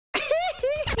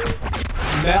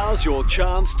Now's your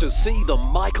chance to see the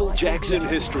Michael Jackson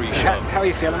History Show. How are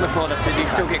you feeling before this? Do you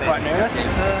still get quite nervous?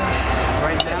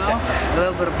 Right now, a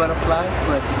little bit of butterflies,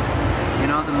 but you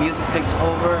know, the music takes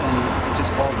over and it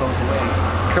just all goes away.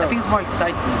 Cool. I think it's more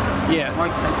excitement. Yeah. It's more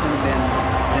excitement than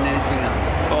anything else.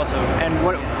 Awesome. And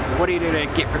what do you do to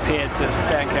get prepared to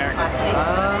stay in character?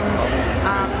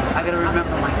 I gotta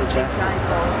remember Michael Jackson.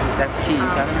 That's key. You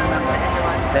gotta remember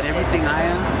that everything I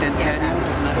am, Dantano,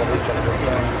 does not exist. So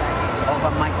it's all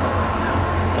about Michael right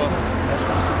now. Awesome. That's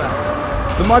what it's about.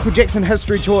 The Michael Jackson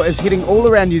History Tour is heading all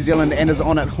around New Zealand and is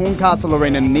on at Horncastle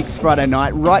Arena next Friday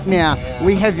night. Right now,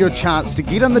 we have your chance to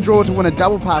get in the draw to win a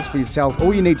double pass for yourself.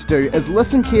 All you need to do is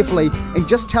listen carefully and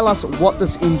just tell us what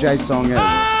this MJ song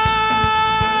is.